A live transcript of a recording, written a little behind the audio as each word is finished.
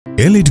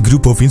Elite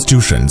Group of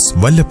Institutions,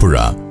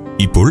 Vallappuzha.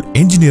 ഇപ്പോൾ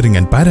engineering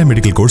and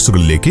paramedical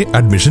കോഴ്സുകളിലേക്ക്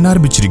admission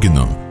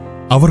ആരംഭിച്ചിരിക്കുന്നു.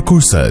 Our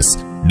courses: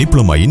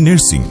 Diploma in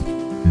Nursing,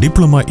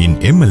 Diploma in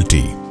MLT,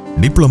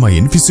 Diploma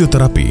in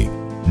Physiotherapy,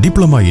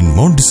 Diploma in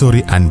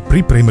Montessori and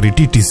Pre-Primary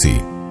TTC,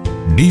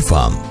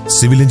 D-Farm,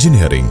 Civil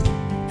Engineering,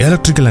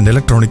 Electrical and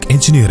Electronic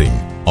Engineering,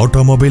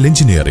 Automobile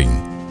Engineering.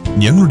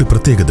 ഞങ്ങളുടെ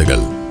പ്രത്യേകതകൾ: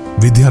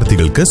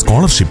 വിദ്യാർത്ഥികൾക്ക്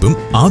സ്കോളർഷിപ്പും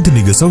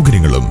ആധുനിക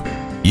സൗകര്യങ്ങളും,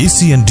 AC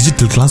and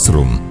digital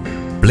classroom,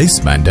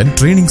 placement and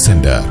training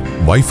center,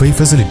 Wi-Fi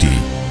facility.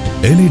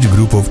 Elite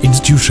Group of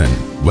Institution,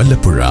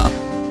 Vallappuzha.